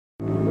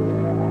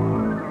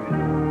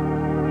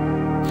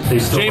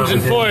James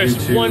and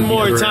Forrest, one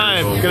more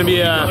time. Gonna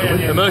be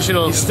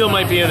emotional. Still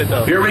might be in it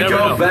though. Here we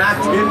go back.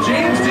 If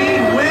James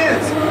Deane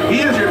wins,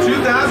 he is your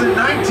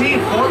 2019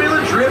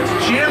 Formula Drift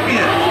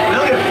champion.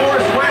 They'll get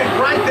Forrest Wang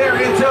right there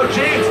in tow.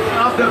 James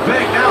off the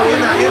bank now in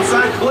that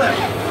inside clip.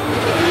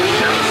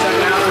 Down the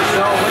second out or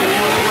so.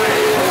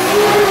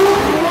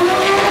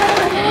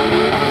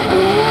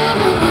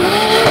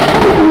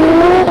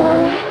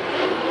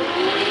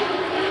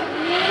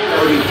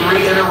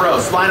 3 in a row.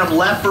 Slide him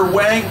left for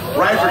Wang,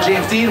 right for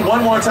James Deane.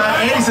 One more time.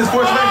 Andy says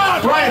Forrest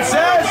Wang. Brian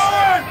says.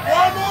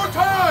 One more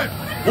time.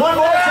 One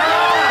more time.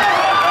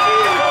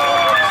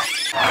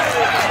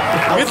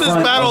 Get this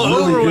battle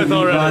over with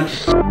already.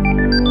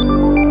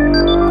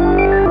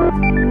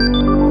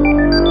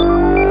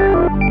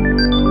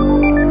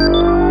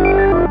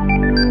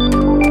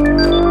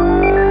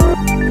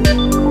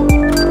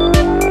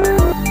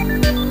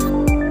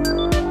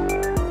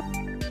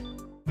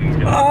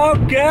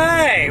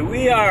 Okay,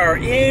 we are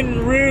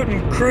en route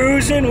and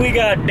cruising. We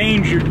got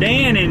Danger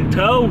Dan in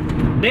tow.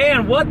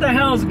 Dan, what the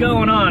hell's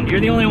going on? You're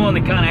the only one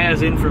that kind of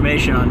has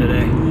information on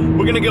today.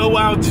 We're gonna go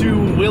out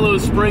to Willow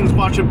Springs,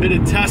 watch a bit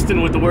of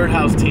testing with the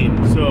Worthouse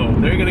team. So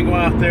they're gonna go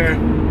out there,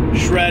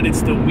 shred.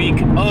 It's the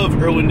week of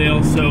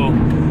Irwindale, so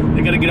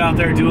they gotta get out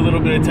there, do a little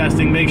bit of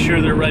testing, make sure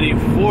they're ready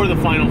for the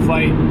final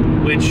fight,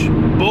 which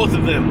both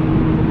of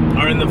them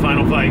are in the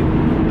final fight.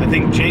 I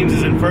think James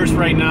is in first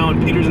right now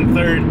and Peter's in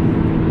third.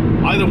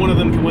 Either one of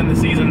them can win the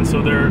season,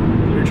 so they're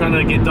trying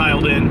to get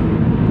dialed in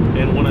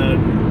and want to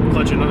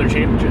clutch another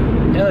championship.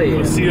 Hell yeah.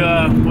 We'll see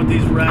what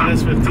these rad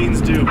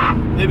S15s do.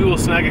 Maybe we'll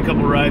snag a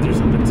couple rides or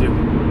something too.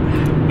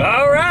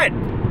 All right,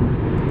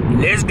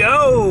 let's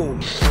go.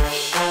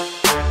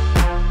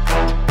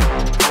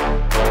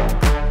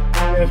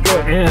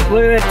 Yeah,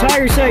 look at that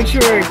tire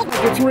sanctuary.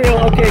 It's real.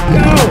 Okay,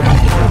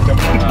 go.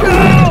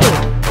 Go.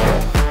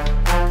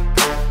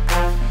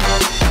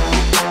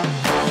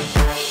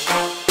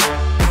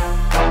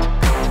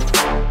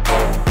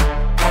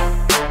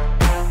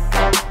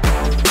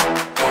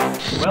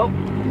 Well,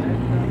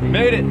 we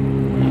made it.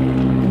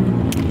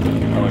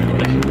 How are you,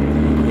 buddy?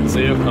 Good to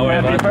see you. How are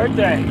you, man? Happy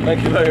birthday. Thank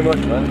you very much,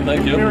 man.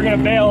 Thank you. We were going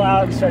to bail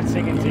out and start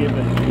singing to you,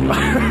 but...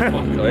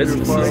 Oh, guys,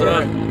 this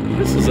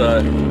is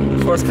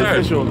first card.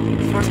 Official.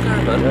 First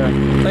card, man.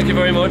 Yeah. Thank you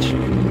very much.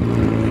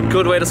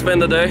 Good way to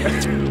spend the day.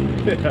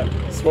 Yeah.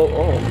 Small.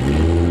 Oh.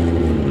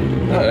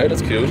 Alright,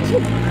 that's cute.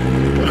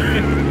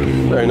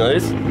 Very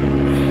nice.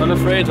 I'm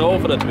afraid to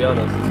open it, to be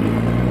honest.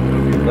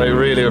 I'm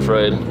really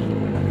afraid.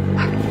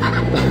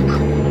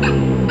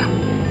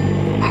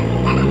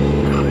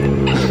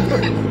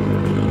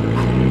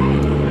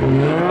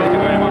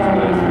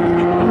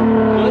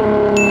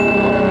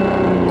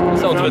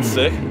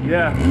 Sick.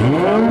 Yeah.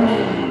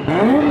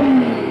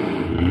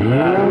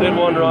 Did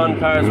one run,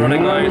 cars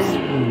running nice.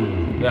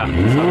 Yeah,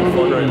 it's having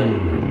fun really.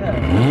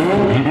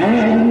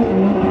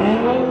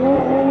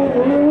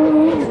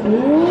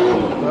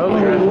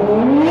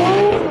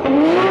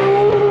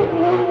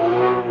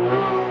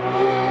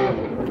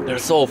 They're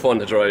so fun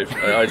to drive.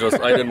 I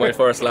did my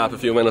first lap a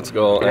few minutes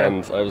ago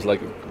and I was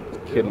like a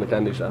kid in the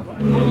candy shop.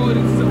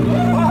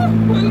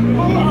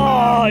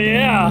 Oh,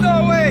 yeah.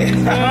 No way.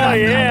 Oh,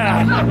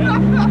 yeah.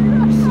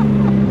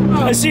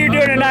 I see you're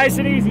doing a nice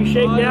and easy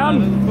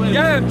shakedown.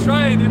 Yeah, I'm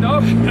trying, you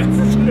know.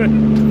 That's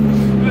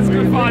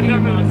good fun.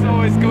 It's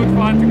always good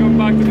fun to go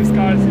back to these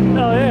cars.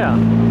 Oh, yeah.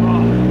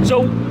 Oh.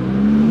 So,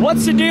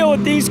 what's the deal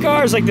with these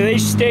cars? Like, do they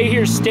stay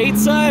here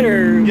stateside,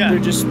 or Yeah, they're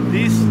just...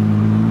 these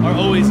are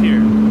always here,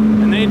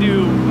 and they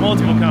do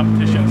multiple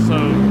competitions.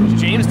 So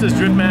James does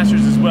Drift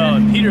Masters as well,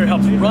 and Peter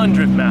helps run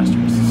Drift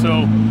Masters.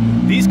 So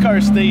these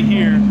cars stay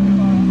here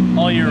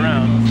all year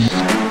round.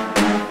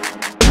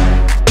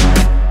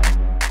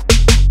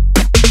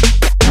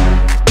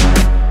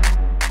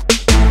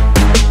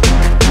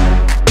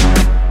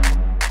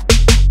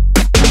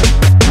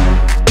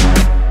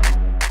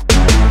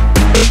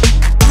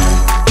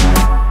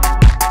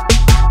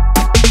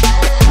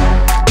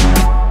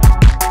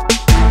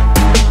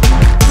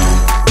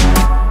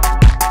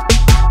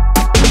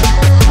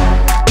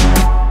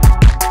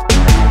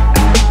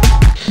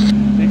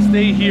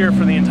 Here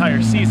for the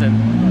entire season,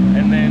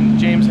 and then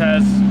James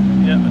has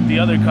the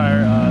other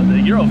car, the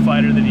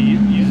Eurofighter that he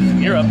uses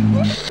in Europe.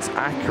 It's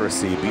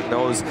accuracy, he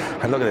knows,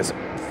 and look at this,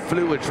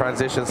 fluid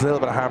transitions, a little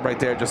bit of handbrake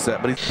there, just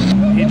but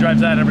he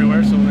drives that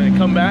everywhere, so when they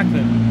come back,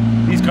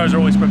 then these cars are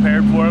always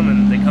prepared for him,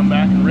 and they come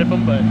back and rip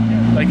them, but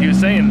like he was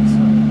saying,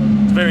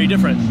 it's very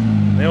different.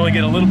 They only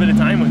get a little bit of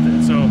time with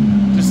it, so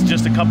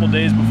just a couple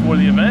days before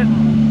the event,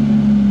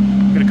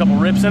 get a couple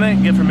rips in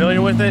it, get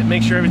familiar with it,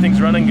 make sure everything's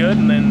running good,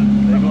 and then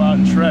they go out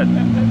and shred.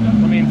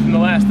 I mean, from the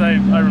last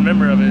I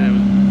remember of it, it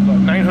was about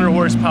 900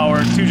 horsepower,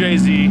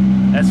 2JZ,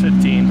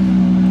 S15,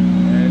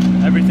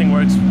 and everything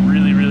works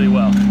really, really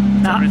well.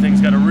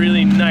 Everything's got a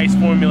really nice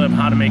formula of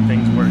how to make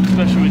things work,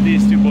 especially with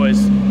these two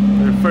boys.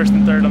 They're first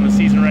and third on the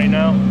season right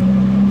now.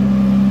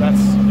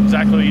 That's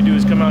exactly what you do,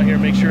 is come out here,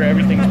 make sure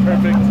everything's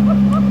perfect,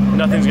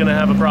 nothing's gonna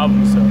have a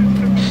problem. So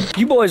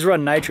You boys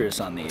run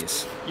nitrous on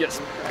these. yes.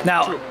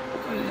 Now, true.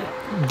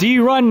 do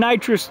you run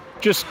nitrous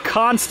just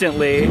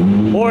constantly,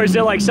 or is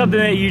it like something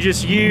that you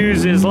just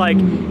use as like,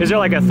 is there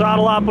like a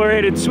throttle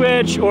operated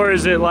switch, or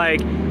is it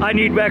like, I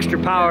need extra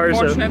power?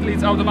 Fortunately,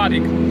 it's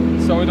automatic,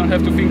 so we don't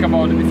have to think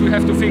about it. If we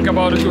have to think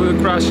about it, we will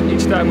crash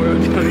each time we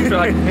will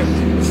try.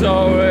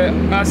 So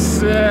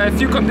as a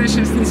few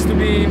conditions needs to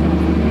be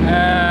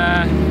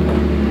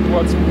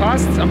what's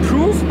passed,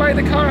 approved by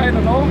the car. I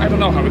don't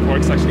know how it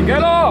works actually.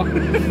 Get off!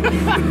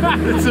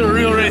 It's a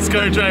real race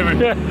car driver.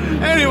 Yeah.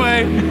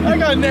 Anyway, I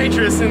got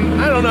nitrous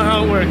and I don't know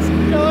how it works.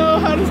 Hello,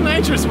 how does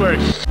nitrous work?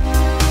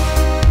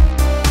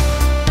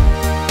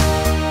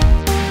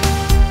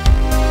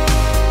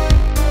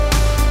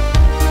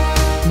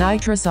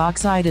 Nitrous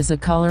oxide is a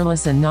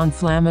colorless and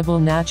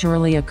non-flammable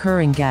naturally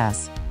occurring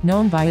gas,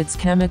 known by its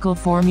chemical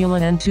formula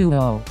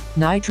N2O.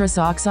 Nitrous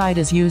oxide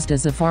is used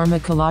as a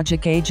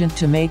pharmacologic agent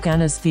to make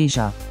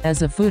anesthesia,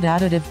 as a food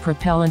additive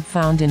propellant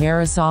found in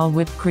aerosol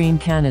whipped cream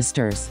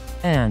canisters,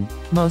 and,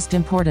 most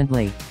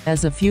importantly,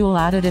 as a fuel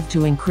additive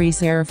to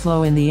increase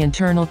airflow in the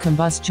internal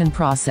combustion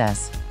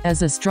process.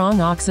 As a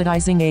strong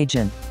oxidizing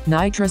agent,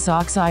 nitrous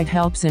oxide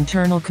helps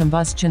internal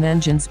combustion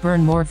engines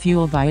burn more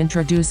fuel by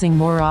introducing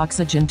more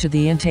oxygen to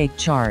the intake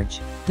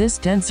charge. This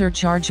denser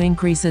charge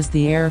increases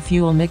the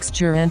air-fuel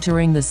mixture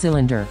entering the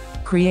cylinder,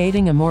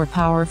 creating a more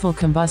powerful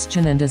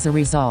combustion and as a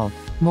result,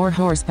 more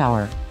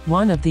horsepower.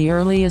 One of the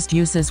earliest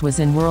uses was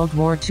in World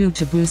War II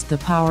to boost the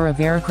power of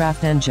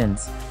aircraft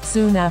engines.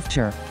 Soon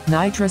after,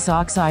 nitrous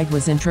oxide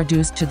was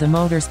introduced to the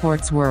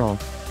motorsports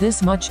world.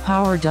 This much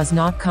power does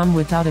not come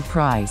without a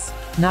price.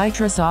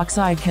 Nitrous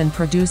oxide can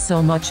produce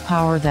so much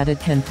power that it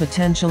can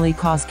potentially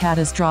cause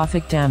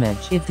catastrophic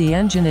damage if the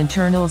engine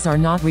internals are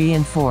not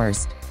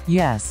reinforced.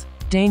 Yes,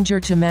 danger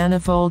to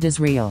manifold is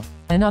real.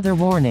 Another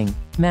warning: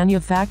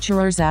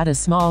 manufacturers add a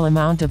small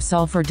amount of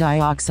sulfur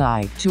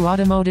dioxide to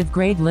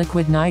automotive-grade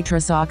liquid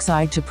nitrous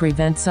oxide to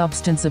prevent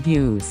substance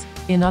abuse.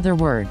 In other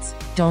words,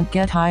 don't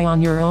get high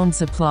on your own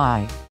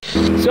supply.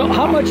 So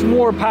how much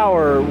more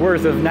power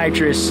worth of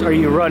nitrous are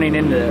you running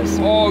into this?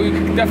 Oh, you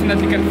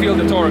definitely can feel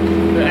the torque,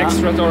 the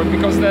extra torque,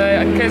 because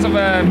in case of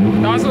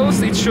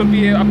nozzles, it should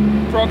be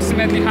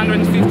approximately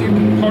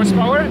 150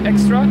 horsepower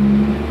extra,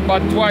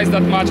 but twice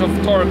that much of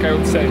torque, I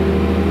would say.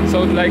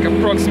 So like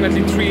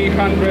approximately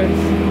 300.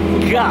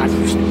 God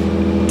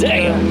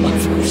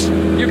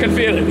damn! You can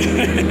feel it.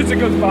 It's a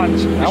good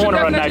punch. I want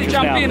to run nitrous nitrous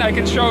jump now. in. I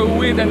can show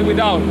with and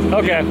without.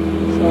 Okay.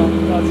 So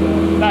that's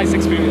a nice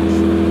experience,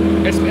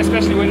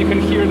 especially when you can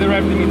hear the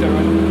rev limiter.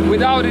 Right?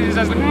 Without it, it's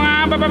just like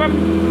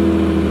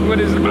what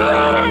is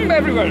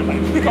everywhere.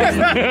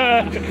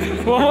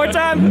 One more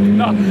time?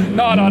 No.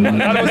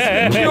 That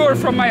was pure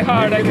from my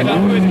heart. I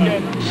cannot do it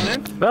again.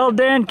 Well,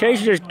 Dan,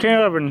 Casey just came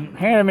up and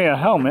handed me a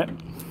helmet.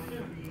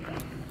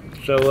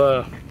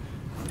 So,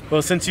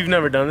 well, since you've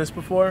never done this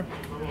before,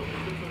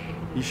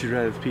 you should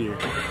ride with Peter.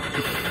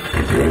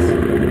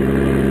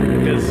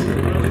 Because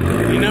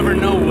you never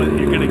know what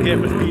you're gonna get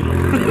with Peter.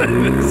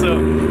 So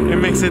it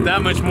makes it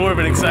that much more of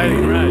an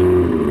exciting ride.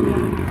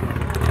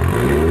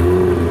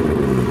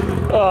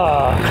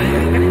 oh,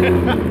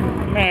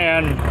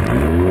 man.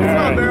 I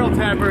saw a barrel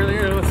tap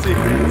earlier. Let's see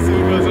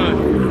what goes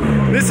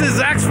on. This is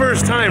Zach's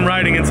first time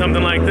riding in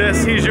something like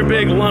this. He's your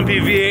big lumpy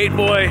V8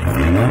 boy.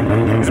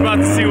 He's about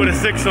to see what a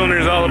 6-cylinder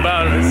is all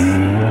about. It's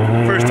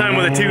first time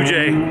with a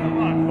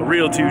 2J, a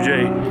real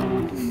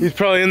 2J. He's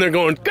probably in there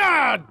going,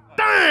 God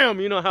damn!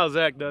 You know how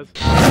Zach does.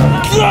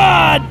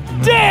 God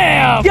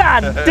damn!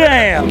 God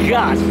damn!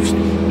 God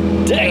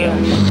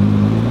damn!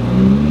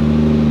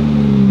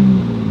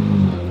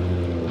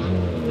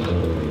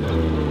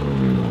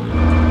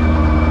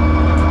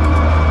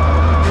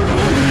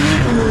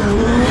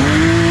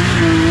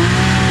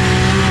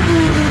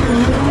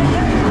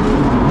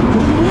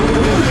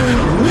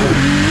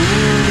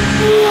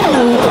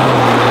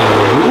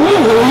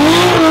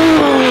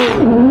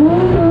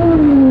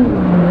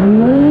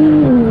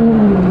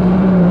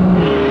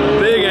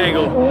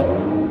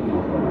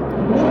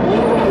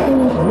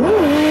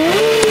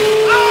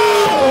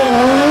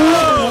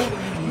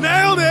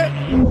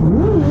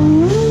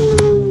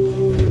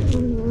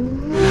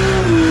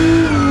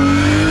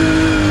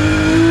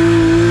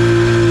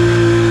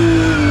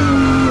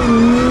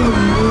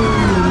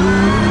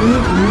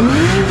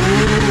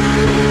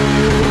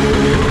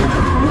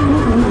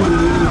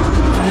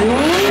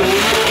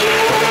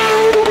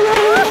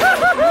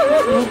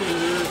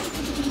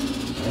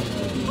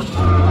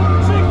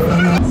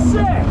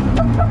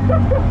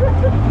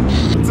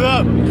 What's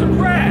up? It's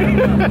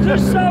rad.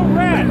 Just so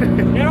rad.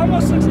 It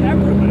almost looks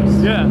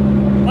effortless. Yeah.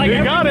 Like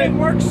you got it. Everything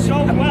works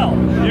so well.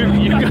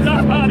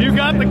 You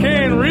got the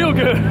can real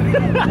good.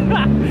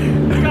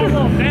 It's got a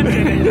little vent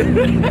in it.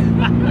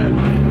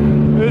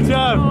 Good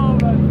job. Oh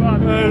my fuck.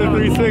 The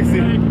 360.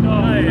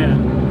 Oh yeah.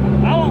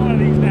 I want one of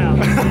these now.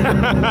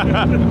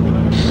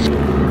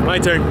 My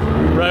turn.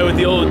 Ride with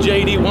the old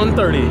JD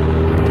 130.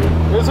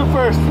 This is a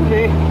first for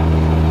me.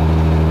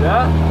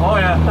 Yeah? Oh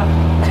yeah.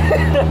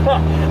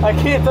 I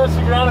can't touch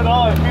the ground at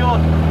all. I feel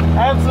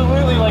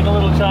absolutely like a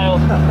little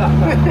child.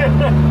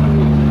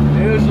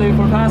 Usually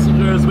for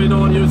passengers we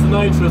don't use the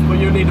nitrous, but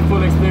you need the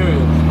full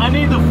experience. I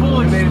need the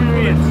full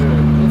experience.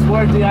 It's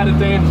worth the added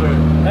danger.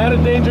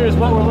 Added danger is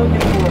what we're looking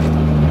for.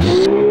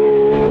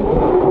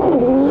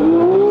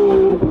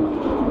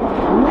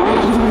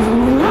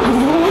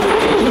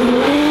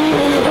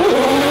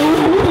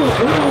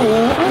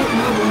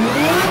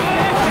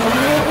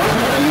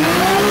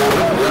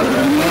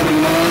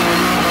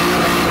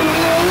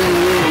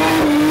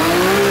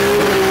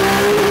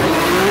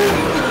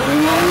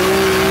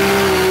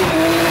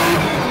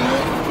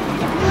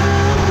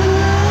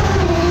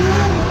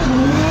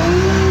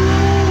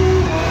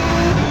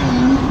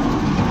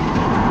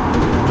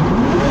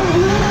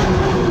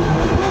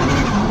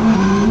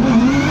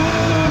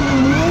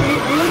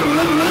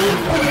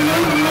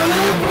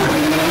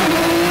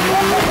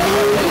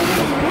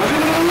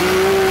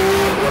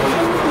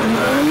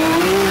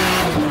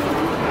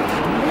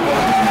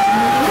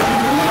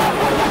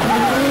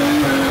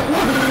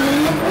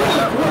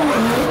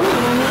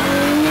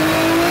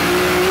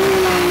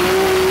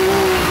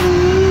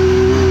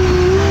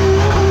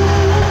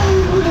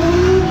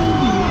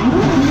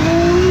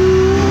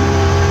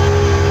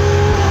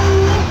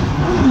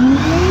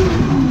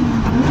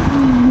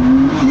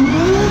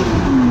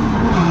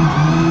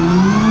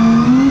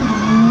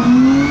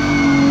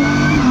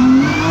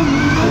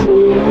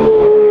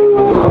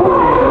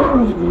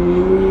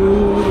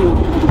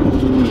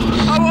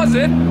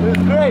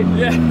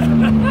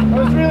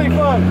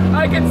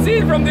 I can see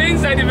it from the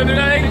inside, even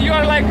like you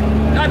are like,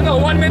 I don't know,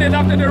 1 minute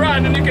after the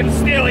run and you can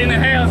still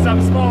inhale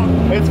some smoke.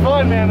 It's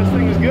fun, man. This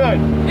thing is good.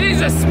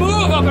 He's a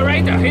smooth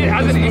operator. He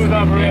hasn't Smooth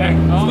operator.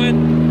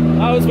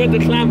 Yeah. I was meant to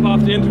clamp off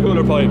the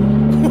intercooler pipe.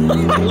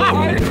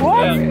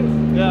 What?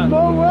 Yeah.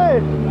 No way. I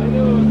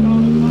knew it was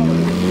going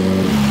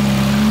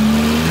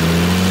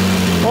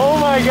Oh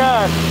my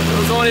god. It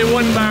was only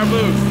 1 bar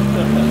boost.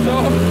 So,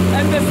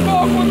 and the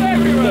smoke was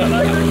everywhere.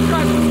 Like the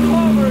truck was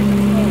covered in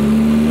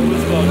smoke. It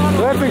was fun.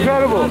 That's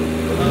incredible.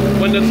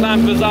 When the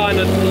clamp is on,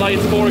 it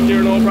lights 4th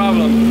gear, no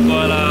problem.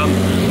 But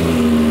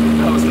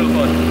that was still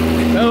fun.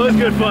 That was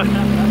good fun.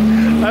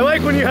 I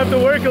like when you have to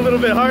work a little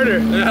bit harder.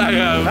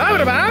 Yeah.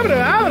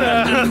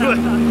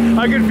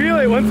 I could feel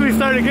it once we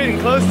started getting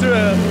close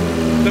to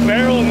the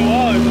barrel and the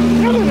wall.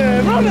 Running.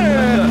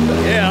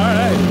 Yeah,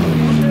 alright.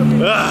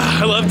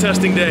 I love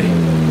testing day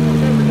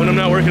when I'm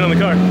not working on the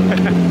car.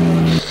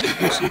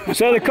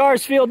 So the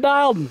cars feel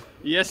dialed.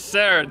 Yes,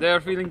 sir. They're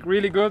feeling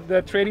really good.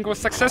 The training was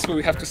successful,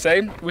 we have to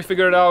say. We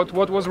figured out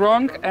what was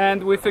wrong,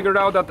 and we figured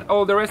out that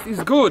all the rest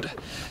is good.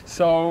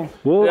 So,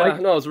 yeah,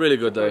 no, it's a really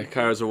good day.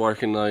 Cars are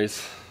working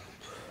nice.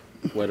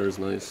 Weather is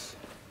nice.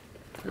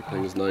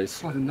 Everything is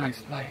nice. What a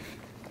nice life.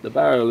 The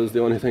barrel is the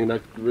only thing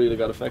that really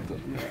got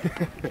affected.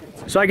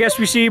 So I guess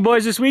we see you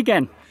boys this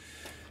weekend.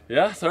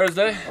 Yeah,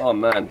 Thursday. Oh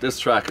man, this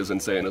track is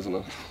insane, isn't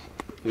it?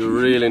 You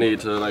really need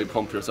to like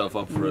pump yourself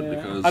up for it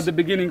because at the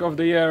beginning of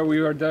the year we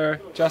were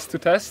there just to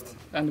test,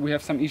 and we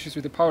have some issues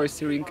with the power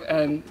steering,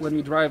 and when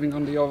we're driving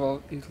on the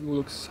oval it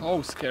looks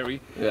so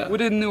scary. Yeah. We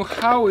didn't know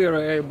how we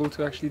were able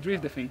to actually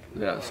drift the thing.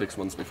 Yeah, 6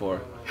 months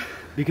before.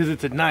 Because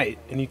it's at night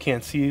and you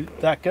can't see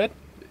that good.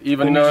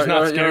 Even You're just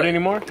not scared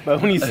anymore.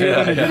 But when you see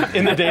it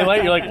in the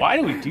daylight, you're like, why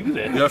do we do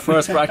this? Your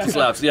first practice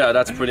laps, yeah,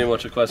 that's pretty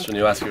much a question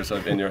you ask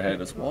yourself in your head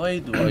is, why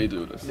do I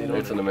do this?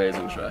 It's an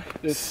amazing track.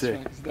 This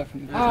track is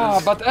definitely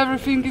but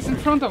everything is in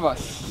front of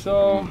us,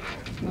 so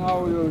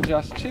now we will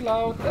just chill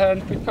out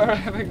and prepare,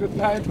 have a good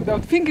night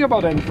without thinking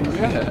about anything.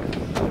 Yeah?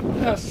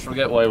 Yes.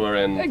 Forget why we're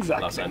in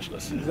Exactly. Los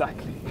Angeles.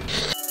 Exactly.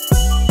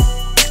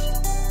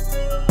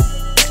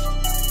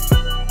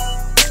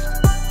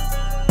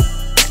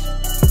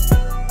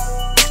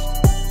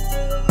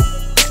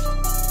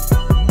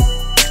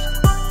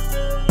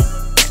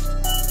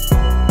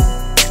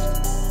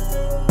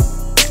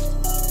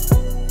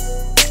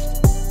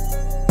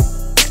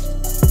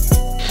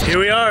 Here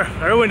we are,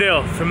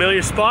 Irwindale,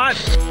 familiar spot.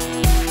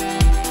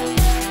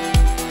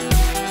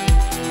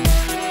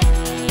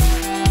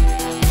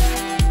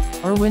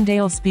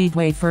 Irwindale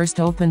Speedway first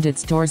opened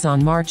its doors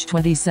on March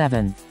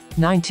 27,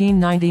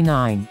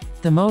 1999.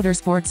 The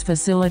motorsports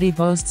facility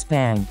boasts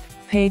banked,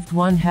 paved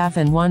 1/2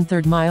 and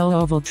 1/3 mile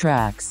oval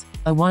tracks,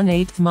 a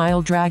 1/8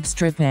 mile drag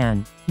strip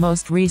and,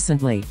 most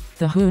recently,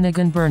 the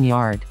Hoonigan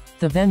Burnyard.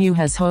 The venue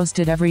has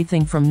hosted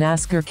everything from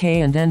NASCAR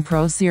K&N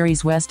Pro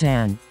Series West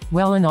and,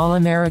 well, an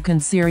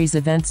All-American Series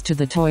events to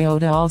the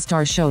Toyota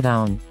All-Star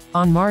Showdown.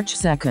 On March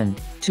 2,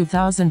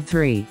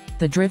 2003,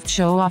 the Drift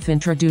Show-Off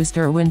introduced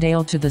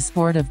Irwindale to the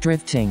sport of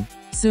drifting.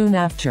 Soon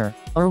after,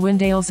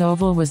 Irwindale's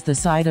Oval was the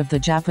site of the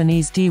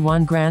Japanese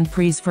D1 Grand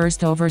Prix's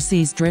first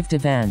overseas drift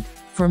event.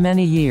 For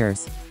many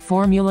years,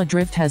 Formula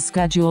Drift has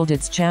scheduled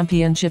its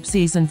championship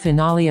season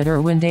finale at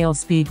Irwindale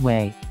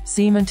Speedway,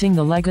 cementing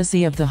the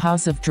legacy of the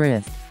House of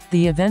Drift.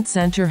 The event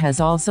center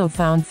has also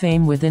found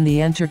fame within the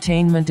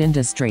entertainment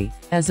industry.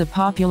 As a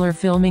popular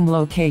filming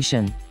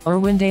location,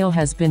 Irwindale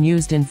has been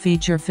used in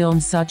feature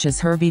films such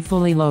as Herbie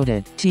Fully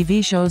Loaded,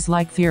 TV shows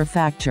like Fear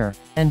Factor,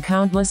 and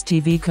countless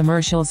TV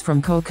commercials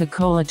from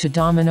Coca-Cola to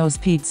Domino's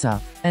Pizza,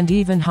 and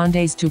even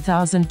Hyundai's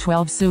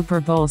 2012 Super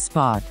Bowl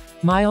spot.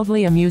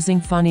 Mildly amusing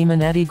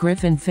funnyman Eddie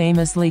Griffin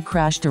famously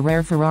crashed a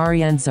rare Ferrari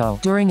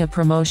Enzo during a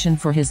promotion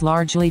for his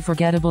largely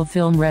forgettable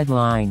film Red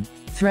Line.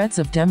 Threats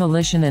of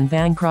demolition and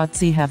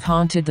bankruptcy have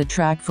haunted the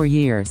track for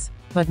years,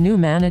 but new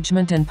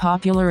management and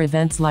popular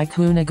events like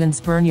Hoonigan's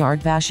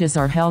Burnyard Bashes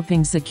are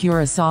helping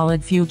secure a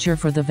solid future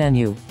for the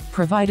venue,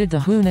 provided the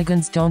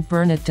Hoonigans don't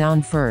burn it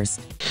down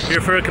first.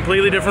 Here for a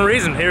completely different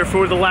reason. Here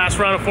for the last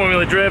round of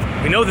Formula Drift.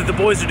 We know that the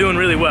boys are doing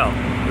really well.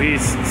 We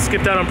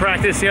skipped out on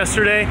practice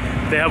yesterday.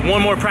 They have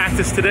one more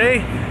practice today,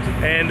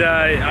 and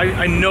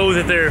I know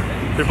that they're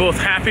both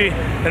happy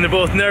and they're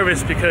both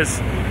nervous because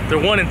they're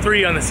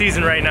 1-3 on the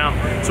season right now.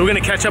 So we're gonna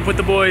catch up with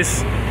the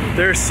boys.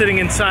 They're sitting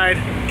inside,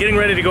 getting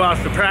ready to go out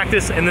for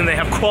practice, and then they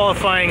have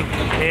qualifying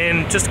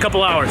in just a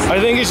couple hours. I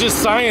think it's just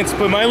science,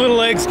 but my little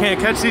legs can't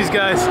catch these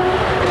guys.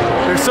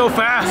 They're so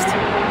fast.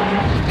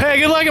 Hey,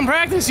 good luck in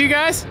practice, you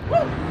guys.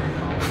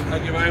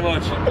 Thank you very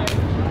much.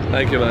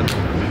 Thank you, man.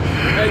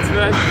 Thanks,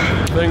 man.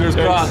 Fingers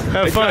crossed.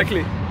 Have fun.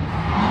 Exactly.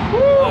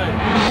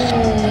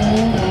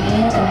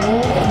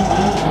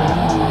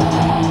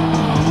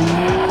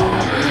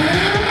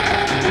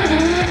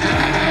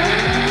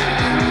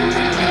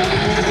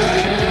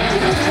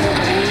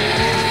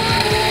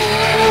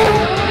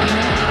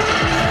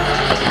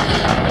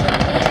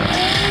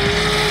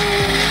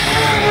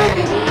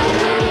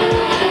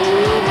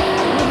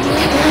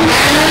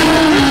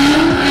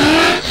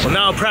 Well,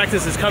 now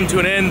practice has come to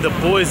an end. The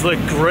boys look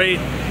great.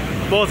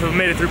 Both have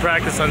made it through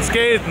practice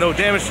unscathed, no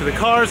damage to the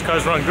cars.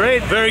 Cars run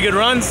great, very good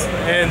runs,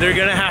 and they're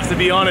gonna have to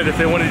be on it if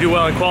they want to do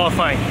well in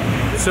qualifying.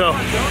 So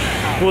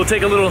we'll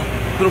take a little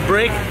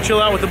break,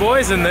 chill out with the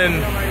boys, and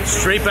then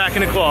straight back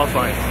into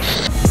qualifying.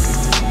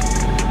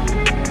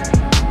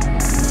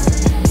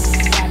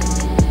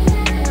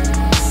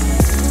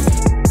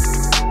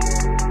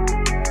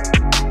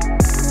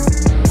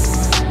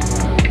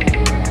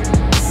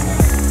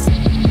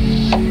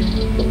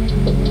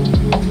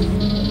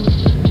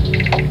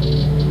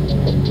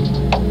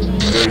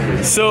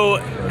 So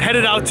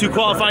headed out to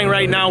qualifying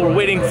right now. We're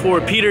waiting for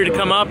Peter to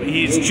come up.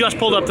 He's just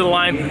pulled up to the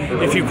line.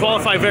 If you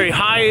qualify very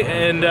high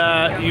and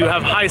you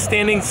have high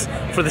standings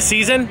for the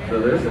season,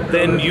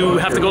 then you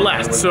have to go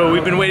last. So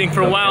we've been waiting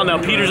for a while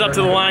now. Peter's up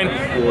to the line.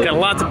 Got a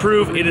lot to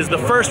prove. It is the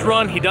first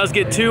run. He does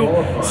get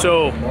 2.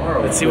 So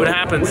let's see what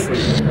happens.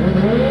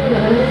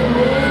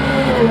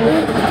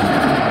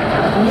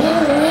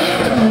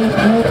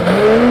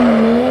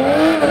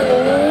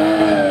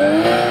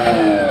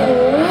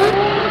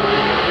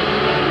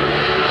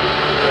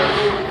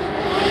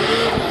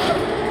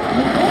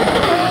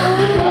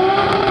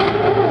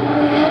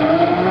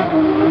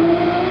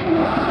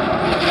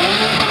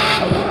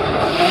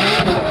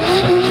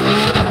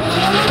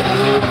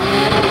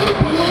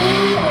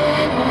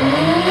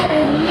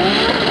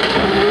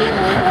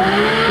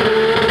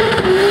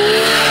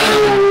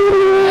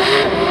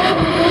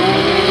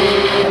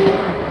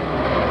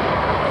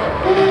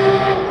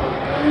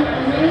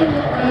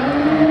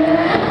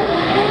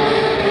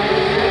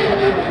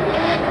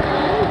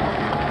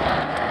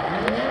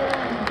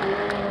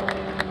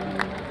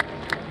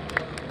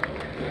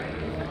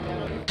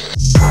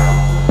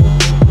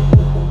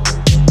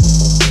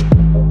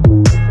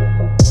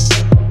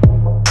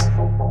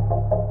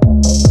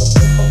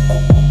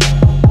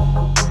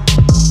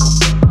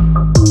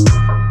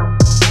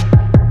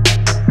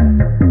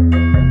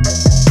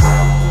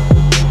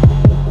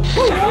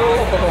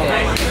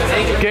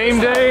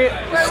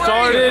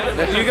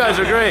 You guys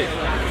are great.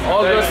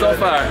 All good so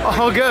far.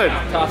 All good.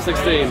 Top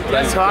 16.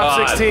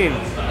 Top 16.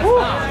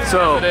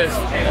 So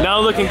now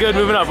looking good,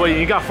 moving up. Well,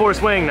 you got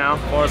Forrest Wang now.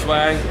 Forrest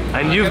Wang.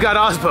 And you've got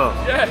Osbo.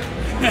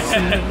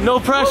 Yeah. No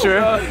pressure.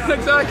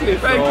 Exactly.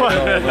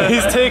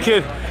 Thank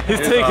you.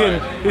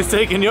 He's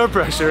taking your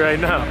pressure right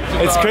now.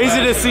 It's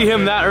crazy to see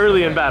him that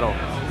early in battle.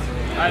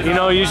 You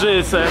know, usually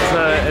it's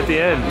at the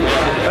end.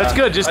 That's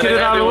good. Just get it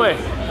out of the way.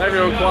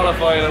 Everyone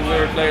qualified in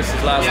weird places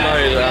last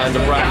night, and the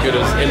bracket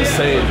is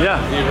insane. Yeah.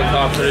 Even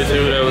top 32,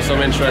 there was some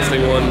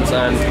interesting ones,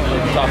 and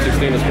top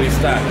 16 is pretty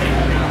stacked.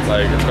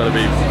 Like, it's going to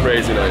be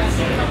crazy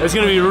night. It's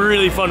going to be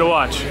really fun to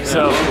watch.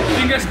 So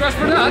Fingers crossed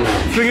for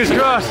that. Fingers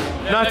crossed.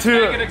 Not too.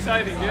 Make it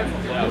exciting, yeah.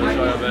 Yeah, we'll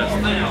try our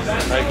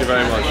best. Thank you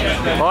very much.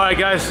 All right,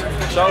 guys.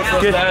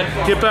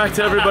 Get back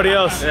to everybody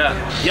else.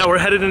 Yeah, we're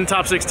headed into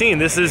top 16.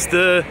 This is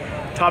the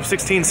top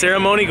 16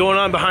 ceremony going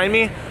on behind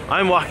me.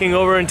 I'm walking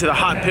over into the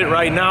hot pit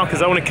right now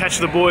because I want to catch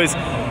the boys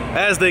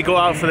as they go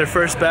out for their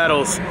first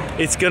battles.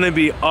 It's going to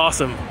be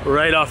awesome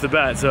right off the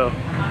bat, so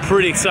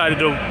pretty excited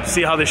to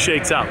see how this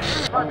shakes out.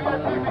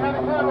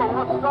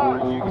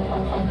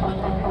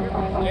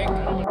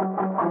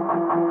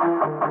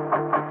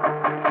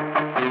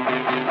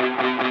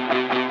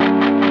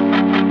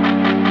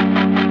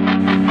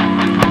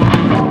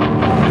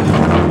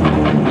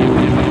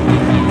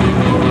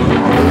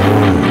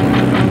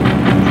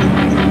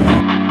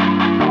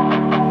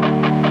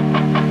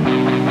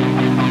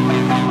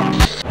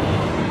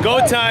 Go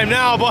time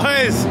now,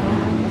 boys!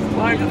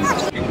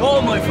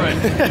 Oh, my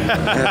friend!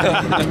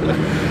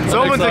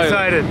 Someone's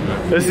excited.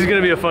 This is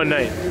gonna be a fun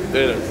night. It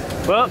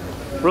is. Well,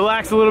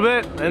 relax a little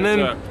bit, and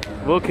then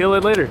we'll kill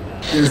it later.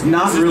 There's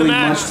not really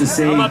much to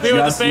say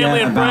just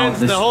yet about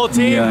the whole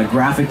team. The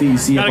graphic that you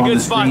see up on the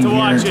screen here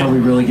until we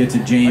really get to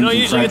James I don't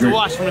usually get to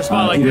watch from a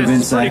spot like this.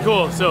 It's pretty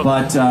cool. So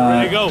but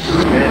there you go. And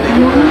they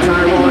go to the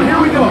tire wall. And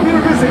here we go.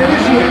 Peter Vincent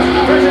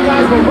initiates. Pressure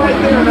guys go right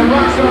there. And then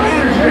Rockstar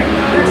Energy.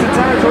 Next to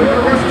tire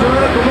Toyota versus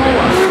Toyota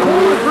Corolla.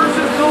 Poland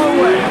versus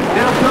Norway.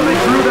 Now coming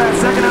through that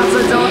second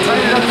outside zone.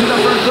 Tighten it up to the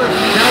first clip.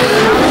 Now in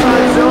the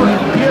outside zone.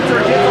 Pieter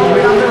gets all the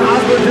way out there.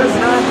 Oslo does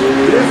not.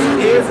 This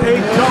is a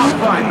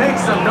dogfight. Make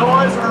some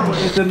noise.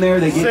 It's in there.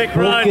 They get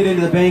both get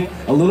into the bank.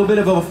 A little bit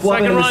of a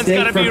flub and a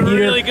mistake from Peter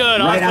really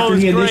good. right after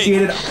he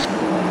initiated.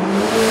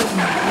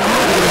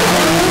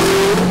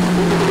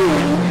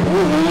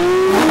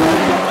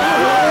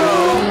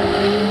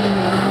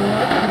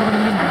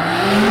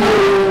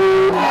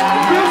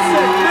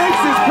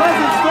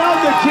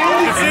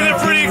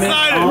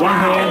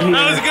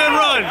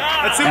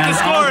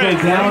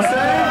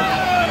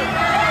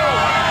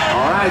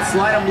 Alright,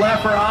 slide him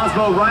left for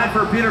Osmo, right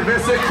for Peter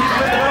Vincent. Keep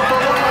him in the middle for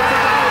one more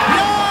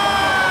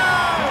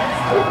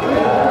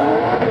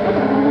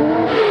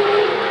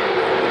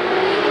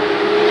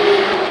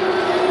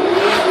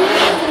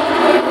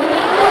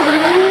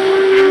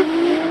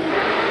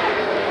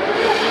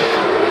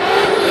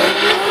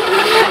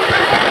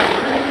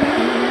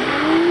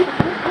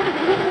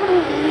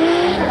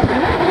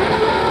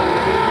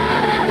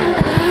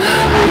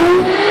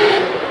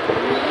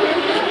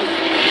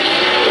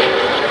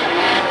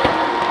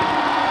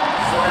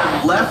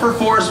for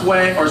Force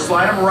Wang, or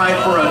slide him right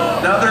for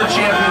another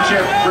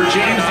championship for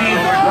James Deane.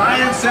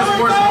 Ryan says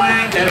Force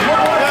Wang, and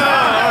one more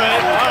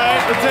time. All right,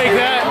 we'll take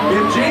that.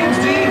 If James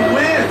Deane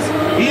wins,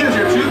 he is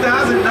your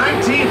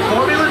 2019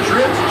 Formula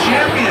Drift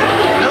champion.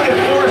 Look at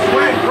Force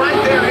Wang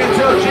right there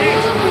until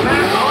James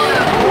back on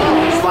that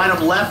wall. Slide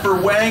him left for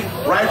Wang,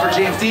 right for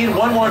James Deane.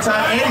 One more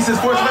time. Andy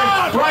says Force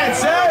Wang. Brian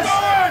says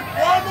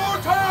one more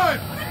time.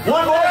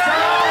 One more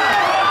time.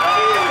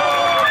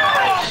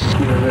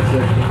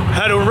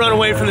 Had to run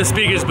away from the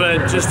speakers,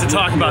 but just to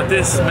talk about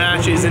this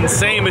match is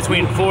insane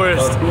between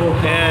Forrest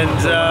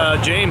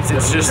and James.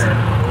 It's just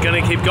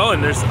gonna keep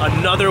going. There's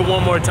another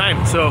one more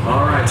time, so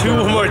two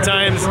more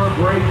times.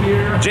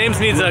 James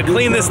needs to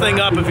clean this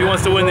thing up if he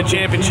wants to win the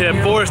championship.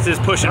 Forrest is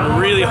pushing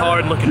really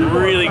hard, looking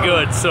really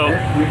good, so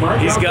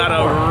he's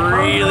gotta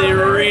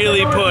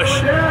really push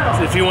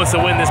if he wants to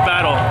win this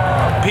battle.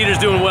 Peter's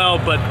doing well,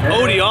 but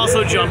Odie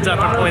also jumped up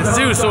in points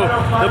too, so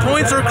the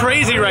points are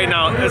crazy right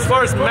now. As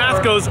far as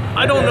math goes,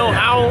 I don't know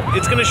how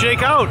it's gonna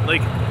shake out.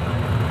 Like,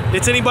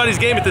 it's anybody's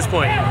game at this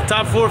point. The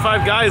top 4 or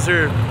 5 guys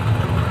are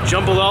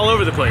jumbled all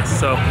over the place,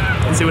 so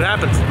let's see what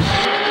happens.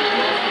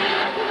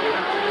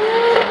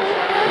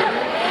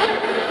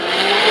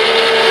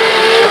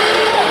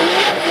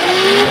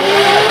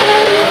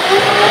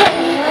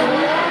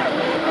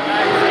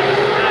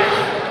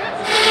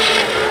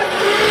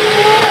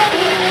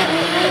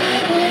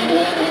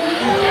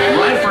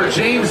 Right for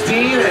James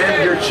Deane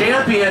and your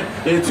champion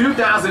in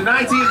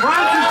 2019,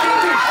 Ryan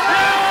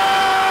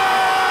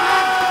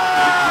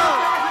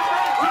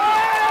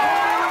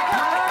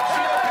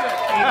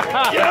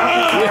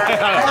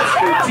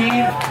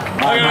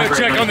I'm gonna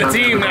check on the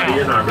team now.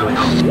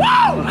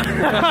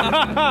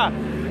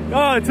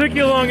 Oh, it took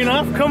you long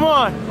enough? Come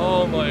on.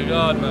 Oh my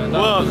god, man.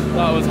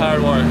 That was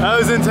hard work. That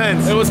was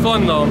intense. It was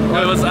fun though.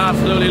 I was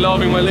absolutely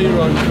loving my lead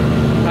run.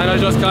 And I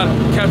just kept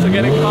on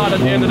getting caught at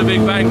the end of the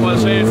big bank while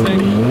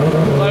chasing.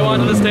 I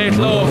wanted to stay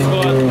close,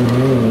 but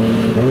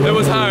it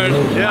was hard.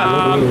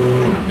 Yeah.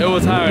 It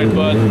was hard,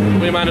 but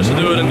we managed to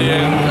do it in the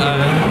end.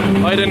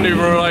 And I didn't even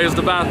realize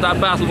that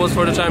battle was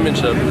for the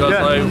championship because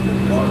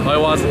I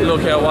wasn't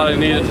looking at what I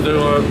needed to do.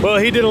 Well,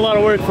 he did a lot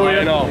of work for you.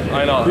 I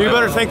know. You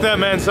better thank that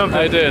man something.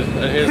 I did.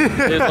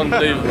 It's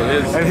unbelievable.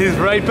 And he's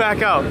right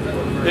back out.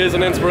 Is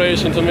an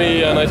inspiration to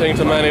me, and I think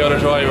to many other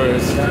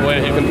drivers. The way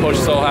he can push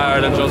so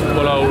hard and just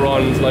pull out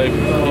runs like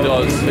he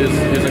does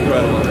is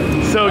incredible.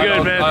 So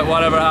good, man.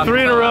 Whatever happened.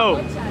 3 in a row.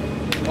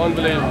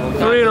 Unbelievable.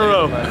 3 in a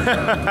row.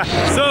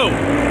 So,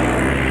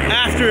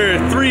 after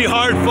 3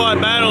 hard-fought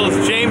battles,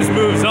 James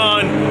moves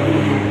on,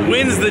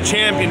 wins the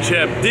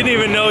championship. Didn't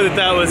even know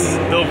that was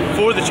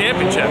for the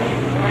championship.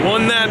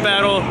 Won that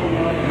battle,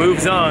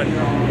 moves on.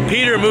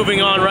 Peter moving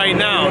on right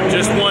now.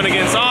 Just won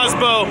against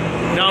Osbo.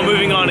 Now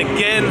moving on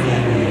again.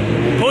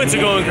 Points are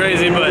going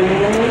crazy, but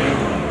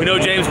we know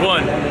James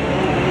won.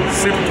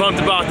 Super pumped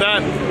about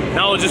that.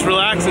 Now we'll just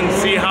relax and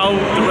see how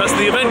the rest of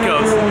the event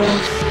goes.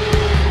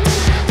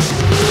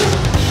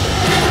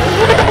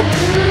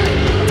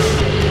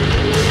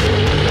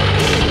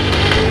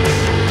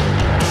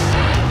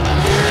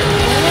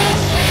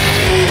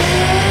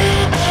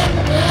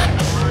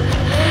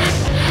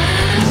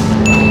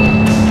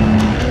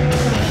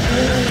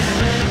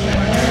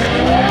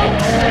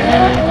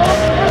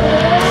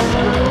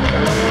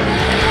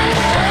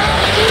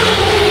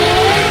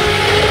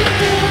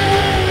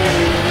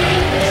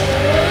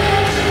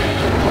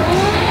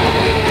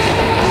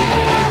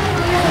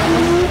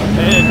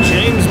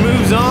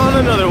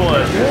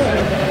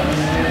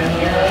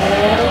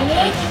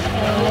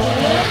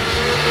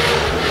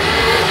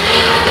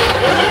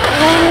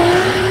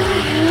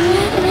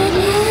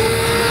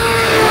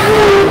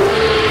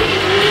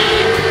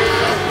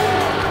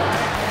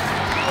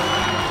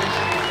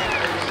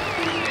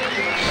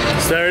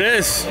 There it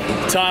is,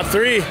 top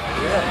 3.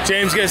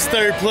 James gets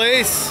 3rd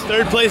place.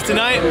 3rd place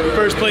tonight,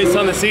 1st place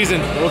on the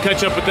season. We'll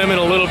catch up with them in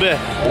a little bit.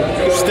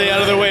 Stay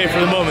out of their way for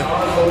the moment.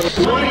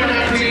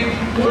 2019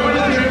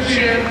 Florida Drift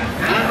Champ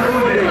at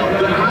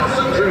Irwindale, the House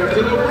of Drift,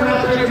 to the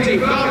Worthouse Drift Team,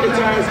 Falken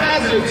Tire's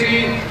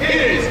S15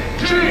 is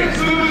James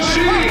the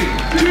Machine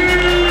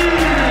Deane!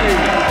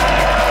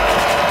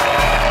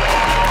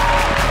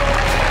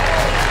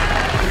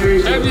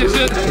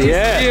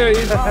 Yeah. Here.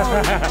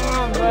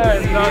 Oh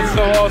man, that's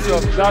so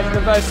awesome. That's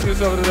the best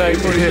news of the day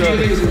for sure.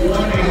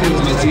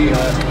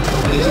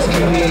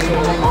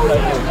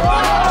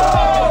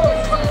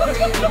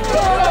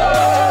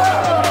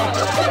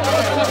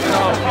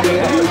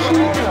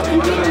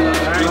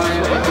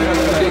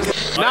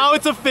 Now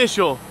it's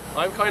official.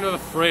 I'm kind of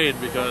afraid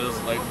because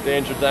like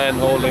Danger Dan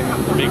holding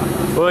the big.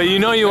 Well, you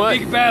know what?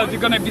 Big belt.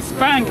 You're gonna be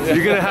spanked.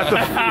 You're gonna have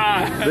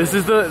to. This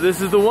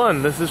is the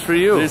one. This is for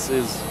you. This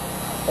is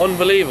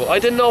unbelievable. I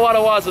didn't know what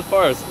it was at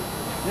first.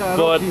 Yeah,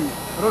 but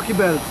Rocky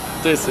belt.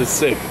 This is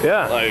sick.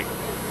 Yeah. Like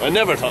I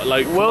never thought.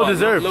 Like well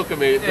deserved. Look at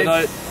me.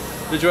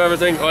 Did you ever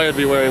think I'd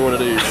be wearing one of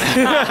these?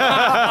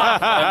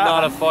 I'm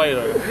not a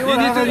fighter.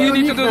 You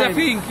need to do the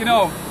thing, you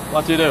know.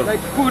 What do you do? Like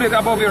put it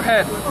above your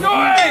head. No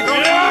way!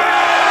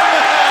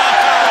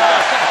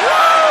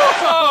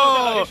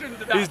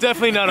 He's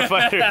definitely not a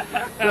fighter.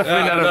 I've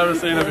never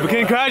seen him before. But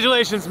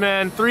congratulations,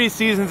 man. 3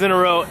 seasons in a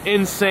row.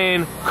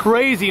 Insane.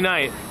 Crazy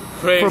night.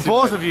 For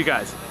both of you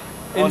guys.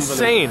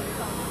 Insane.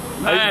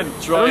 Man,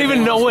 I don't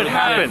even know what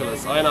happened.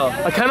 I know.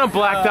 I kind of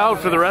blacked out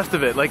for the rest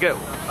of it. Like,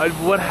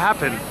 what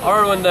happened?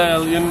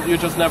 Irwindale, you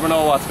just never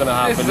know what's going to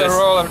happen. This is a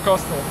roller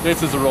coaster.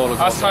 This is a roller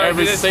coaster.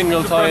 Every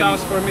single time.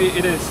 Pronounce for me,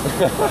 it is.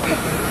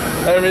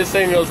 Every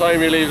single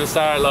time you leave the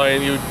start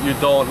line, you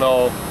don't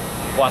know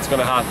what's going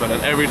to happen,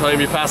 and every time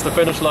you pass the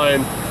finish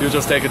line, you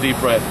just take a deep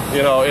breath.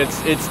 You know,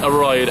 it's a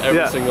ride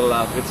every single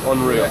lap. It's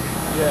unreal.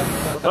 Yeah.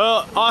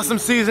 Well, awesome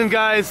season,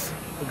 guys.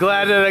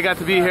 Glad that I got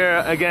to be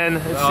here again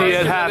and see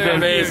it happen.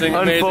 Amazing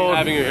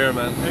having you here,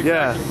 man. Exactly.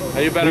 Yeah.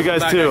 And you better you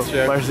guys too,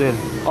 Marcin.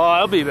 Oh,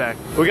 I'll be back.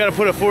 We got to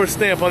put a 4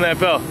 stamp on that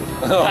belt.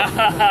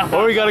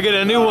 Or we got to get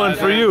a new one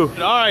for you.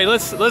 All right,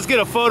 let's get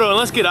a photo and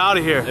let's get out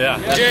of here. Yeah.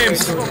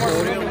 James,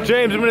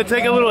 I'm gonna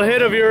take a little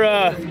hit of your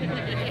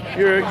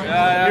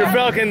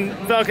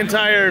Falken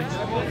Tire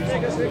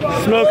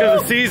smoke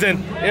of the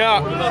season.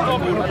 Yeah.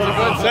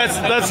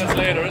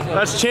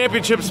 That's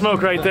championship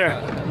smoke right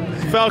there.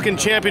 Falken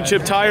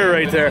championship tire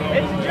right there.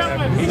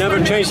 He never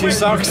changed his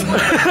socks.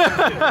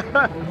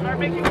 Start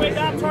making your way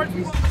down towards